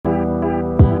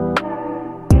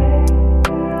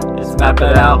Map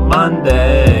it out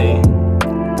Monday.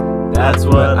 That's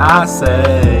what I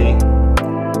say.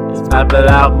 It's Map it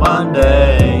out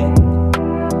Monday.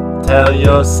 Tell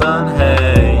your son,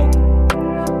 hey.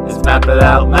 It's Map it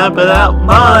out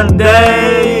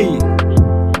Monday.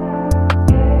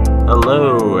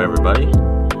 Hello, everybody.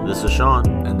 This is Sean.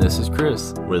 And this is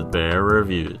Chris With Bear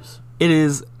Reviews. It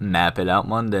is Map It Out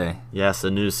Monday. Yes,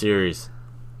 a new series.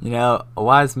 You know, a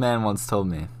wise man once told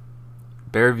me,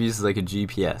 Bear Reviews is like a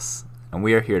GPS, and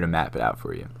we are here to map it out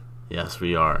for you. Yes,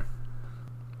 we are.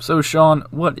 So, Sean,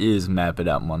 what is Map It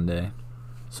Out Monday?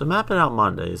 So Map It Out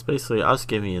Monday is basically us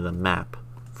giving you the map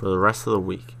for the rest of the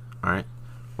week, alright?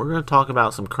 We're going to talk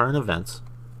about some current events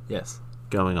Yes.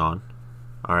 going on,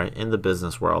 alright, in the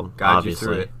business world, Guide obviously.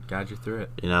 you through it.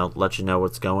 You know, let you know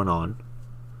what's going on.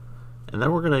 And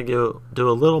then we're going to do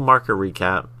a little market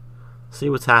recap, see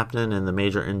what's happening in the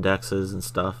major indexes and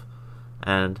stuff,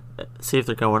 and see if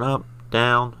they're going up,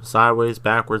 down, sideways,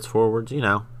 backwards, forwards, you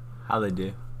know. How they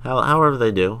do. However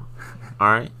they do.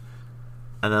 Alright?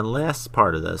 And then last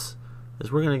part of this is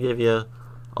we're going to give you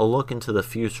a look into the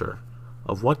future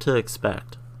of what to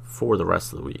expect for the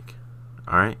rest of the week.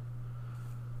 Alright?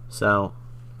 So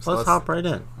let's hop right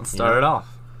in. Let's start it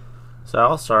off. So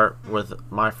I'll start with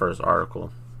my first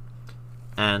article.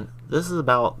 And this is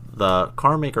about the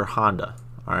car maker Honda.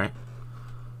 Alright?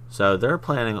 So they're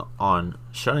planning on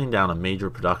shutting down a major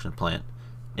production plant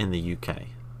in the UK.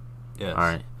 Yes.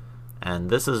 Alright? And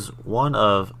this is one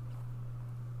of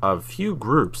a few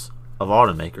groups of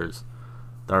automakers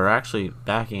that are actually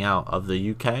backing out of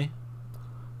the UK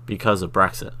because of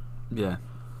Brexit. Yeah.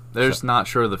 They're just not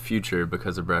sure of the future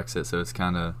because of Brexit, so it's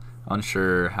kind of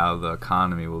unsure how the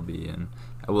economy will be and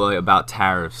about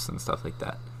tariffs and stuff like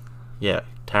that. Yeah,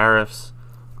 tariffs.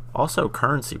 Also,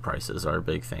 currency prices are a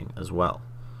big thing as well.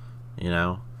 You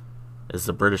know, is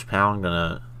the British pound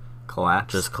gonna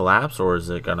just collapse, or is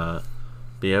it gonna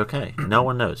be okay? No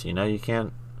one knows. You know, you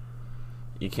can't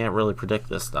really predict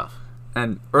this stuff.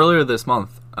 And earlier this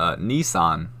month,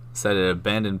 Nissan said it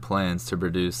abandoned plans to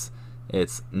produce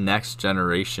its next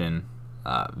generation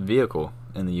vehicle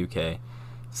in the UK,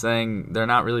 saying they're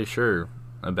not really sure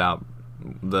about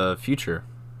the future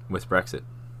with Brexit.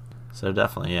 So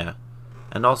definitely, yeah.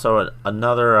 And also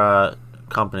another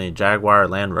company, Jaguar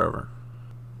Land Rover,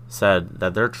 said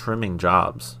that they're trimming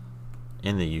jobs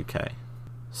in the UK.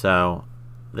 So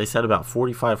they said about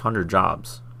 4,500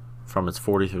 jobs from its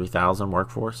 43,000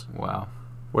 workforce. Wow.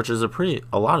 Which is a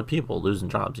lot of people losing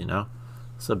jobs, you know?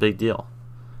 It's a big deal.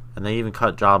 And they even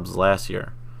cut jobs last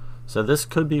year. So this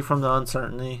could be from the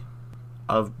uncertainty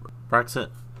of Brexit.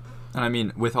 And I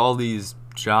mean, with all these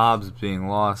jobs being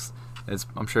lost,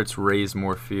 I'm sure it's raised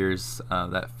more fears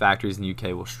that factories in the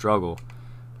UK will struggle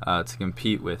to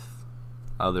compete with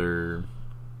other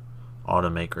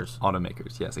automakers.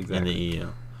 Yes, exactly. In the EU.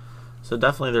 So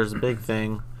definitely there's a big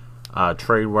thing,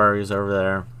 trade worries over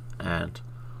there, and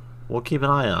we'll keep an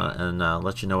eye on it and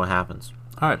let you know what happens.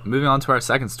 All right, moving on to our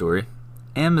second story.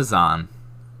 Amazon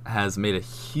has made a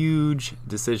huge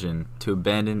decision to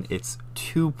abandon its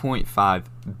 $2.5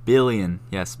 billion,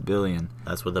 yes, billion.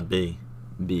 That's with a B.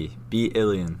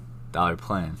 billion dollar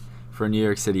plan for New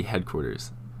York City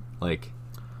headquarters. Like,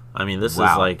 I mean, this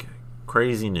wow. is like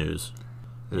crazy news.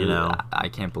 You know, I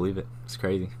can't believe it. It's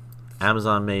crazy.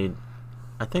 Amazon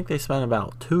I think they spent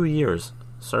about 2 years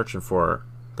searching for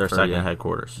their second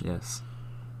headquarters. Yes.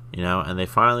 You know, and they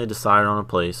finally decided on a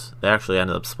place. They actually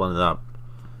ended up splitting it up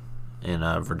in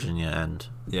Virginia and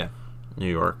New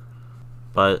York.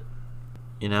 But,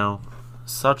 you know,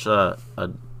 such a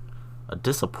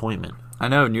disappointment. I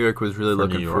know New York was really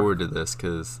looking forward to this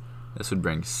because this would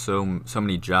bring so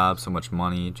many jobs, so much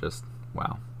money. Just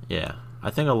wow. Yeah, I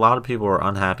think a lot of people were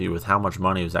unhappy with how much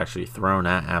money was actually thrown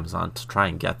at Amazon to try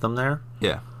and get them there.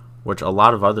 Yeah, which a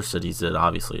lot of other cities did,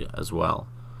 obviously, as well.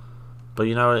 But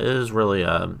you know, it is really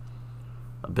a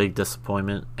big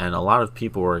disappointment, and a lot of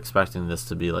people were expecting this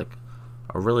to be like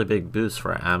a really big boost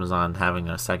for Amazon having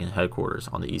a second headquarters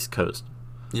on the East Coast.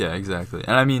 Yeah, exactly.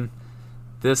 And I mean,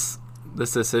 this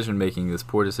decision making, this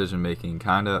poor decision making,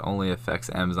 kind of only affects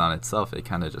Amazon itself. It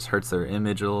kind of just hurts their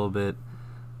image a little bit.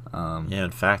 Yeah,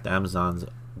 in fact, Amazon's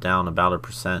down about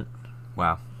 1%.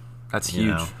 Wow, that's huge.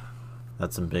 You know,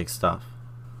 that's some big stuff.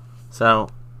 So,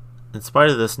 in spite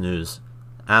of this news,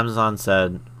 Amazon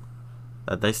said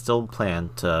that they still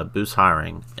plan to boost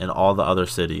hiring in all the other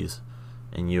cities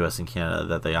in U.S. and Canada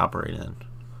that they operate in.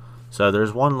 So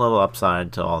there's one little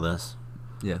upside to all this.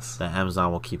 Yes. That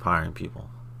Amazon will keep hiring people.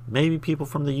 Maybe people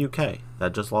from the UK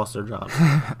that just lost their jobs.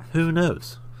 Who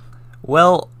knows?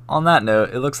 Well, on that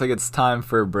note, it looks like it's time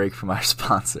for a break from our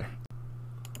sponsor.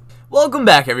 Welcome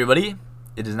back, everybody.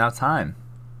 It is now time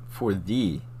for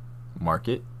the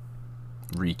market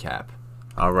recap.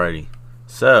 Alrighty.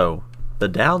 So, the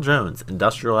Dow Jones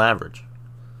Industrial Average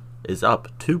is up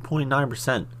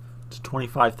 2.9% to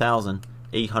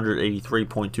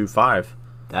 25,883.25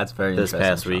 That's very this interesting.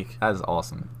 past Sean. week. That is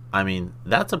awesome. I mean,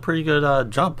 that's a pretty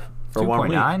good jump for 1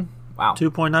 week. 2.9? Wow.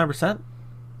 2.9%?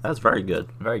 That's very good.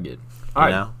 Very good. All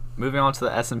right. know? Moving on to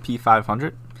the S&P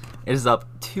 500. It is up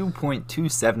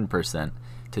 2.27%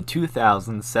 to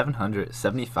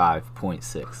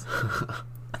 2,775.6.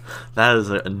 That is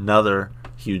another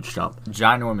huge jump.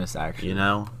 Ginormous, actually. You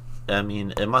know? I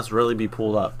mean, it must really be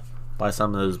pulled up by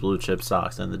some of those blue chip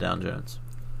stocks in the Dow Jones.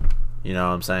 You know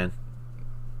what I'm saying?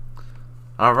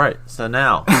 All right. So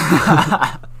now.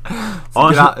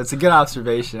 It's a good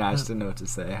observation. I just didn't know what to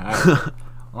say. All right.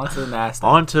 On to the NASDAQ.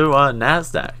 On to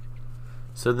NASDAQ.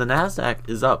 So the NASDAQ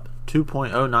is up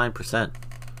 2.09%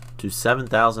 to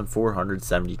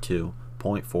 7,472.41.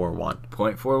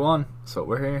 0.41. So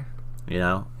we're here. You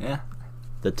know? Yeah.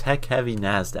 The tech-heavy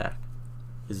NASDAQ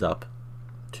is up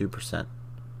 2%.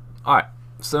 All right.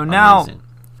 So now. Amazing.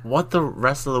 What the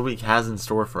rest of the week has in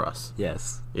store for us.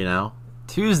 Yes. You know?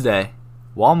 Tuesday,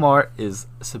 Walmart is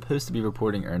supposed to be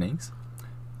reporting earnings.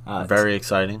 Very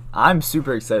exciting. I'm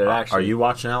super excited, actually. Are you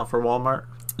watching out for Walmart?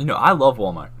 You know, I love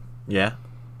Walmart. Yeah?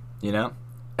 You know?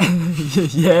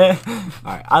 Yeah.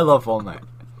 All right. I love Walmart.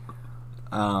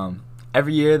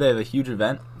 Every year they have a huge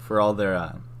event for all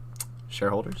their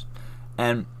shareholders.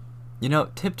 And, you know,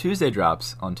 Tip Tuesday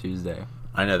drops on Tuesday.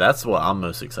 I know. That's what I'm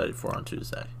most excited for on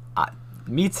Tuesday.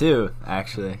 Me too,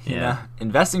 actually. You know,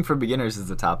 investing for beginners is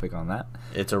the topic on that.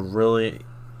 It's a really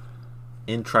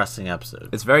interesting episode.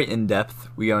 It's very in-depth.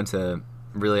 We go into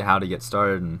really how to get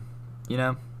started and, you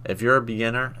know. If you're a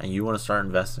beginner and you want to start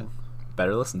investing,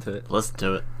 better listen to it. Listen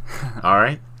to it. All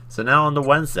right. So now on to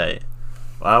Wednesday.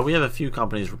 We have a few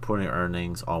companies reporting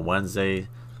earnings on Wednesday.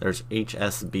 There's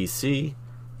HSBC,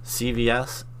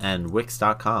 CVS, and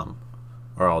Wix.com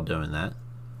are all doing that.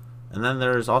 And then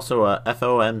there's also a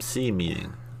FOMC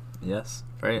meeting. Yes.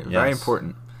 Very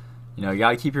important. You know, you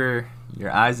got to keep your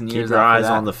eyes and ears Keep your out eyes for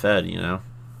that. on the Fed, you know.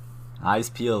 Eyes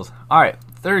peeled. All right,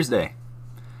 Thursday.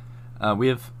 We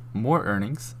have more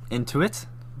earnings. Intuit,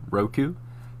 Roku,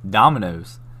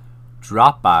 Domino's,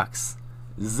 Dropbox,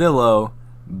 Zillow,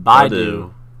 Baidu.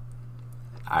 All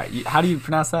right, how do you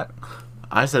pronounce that?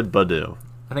 I said Baidu.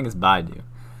 I think it's Baidu.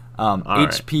 right.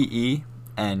 HPE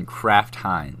and Kraft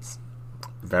Heinz.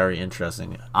 Very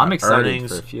interesting. I'm excited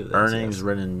for a few of those. Earnings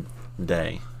written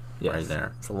day. Yes. Right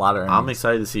there. It's a lot of earnings. I'm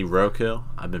excited to see Roku.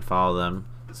 I've been following them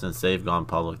since they've gone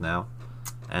public now.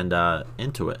 And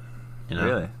Intuit. You know,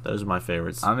 Really? Those are my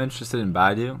favorites. I'm interested in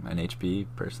Baidu and HPE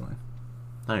personally.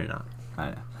 No, you're not. I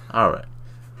know. All right.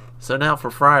 So now for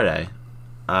Friday,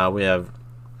 we have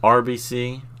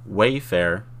RBC,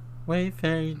 Wayfair, you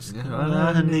just got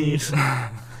what I need,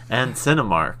 and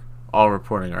Cinemark all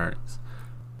reporting earnings.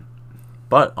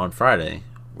 But on Friday,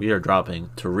 we are dropping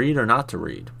To Read or Not to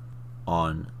Read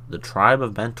on The Tribe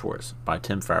of Mentors by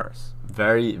Tim Ferriss.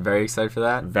 Very, very excited for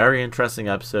that. Very interesting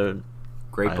episode.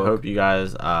 Great book. I hope you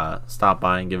guys stop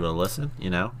by and give it a listen. You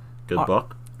know, good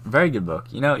book. Very good book.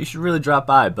 You know, you should really drop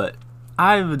by. But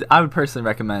I would personally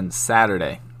recommend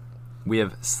Saturday. We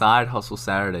have Side Hustle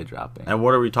Saturday dropping. And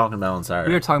what are we talking about on Saturday?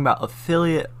 We are talking about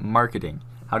affiliate marketing,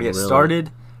 how to get Really?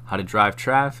 started, how to drive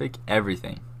traffic,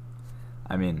 everything.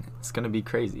 I mean, it's gonna be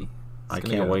crazy. I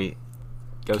can't wait.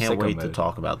 Go Can't sicko wait to mode.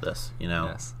 talk about this. You know,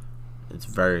 Yes. it's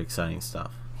very exciting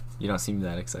stuff. You don't seem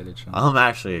that excited, Sean. I'm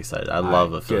actually excited. I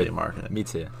love affiliate marketing. Me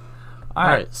too. All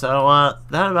right, so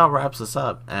that about wraps us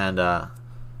up, and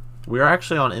we are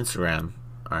actually on Instagram.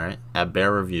 All right, at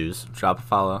Bear Reviews, Drop a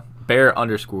follow.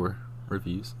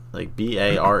 Bear_reviews. like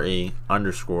BARE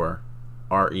underscore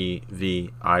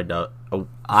REVIW. Oh,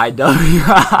 IW.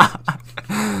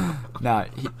 Nah,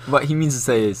 what he means to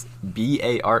say is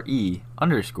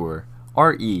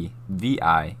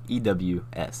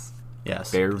BARE_REVIEWS.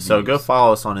 yes. Bear So go Reviews.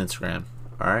 follow us on Instagram.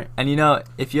 All right. And you know,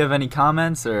 if you have any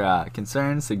comments or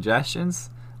concerns, suggestions,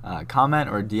 comment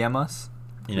or DM us.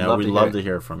 You know, we'd love to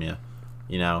hear from you.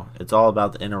 You know, it's all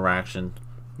about the interaction.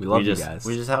 We love you just, guys.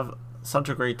 We just have such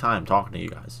a great time talking to you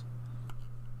guys.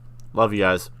 Love you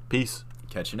guys. Peace.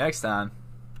 Catch you next time.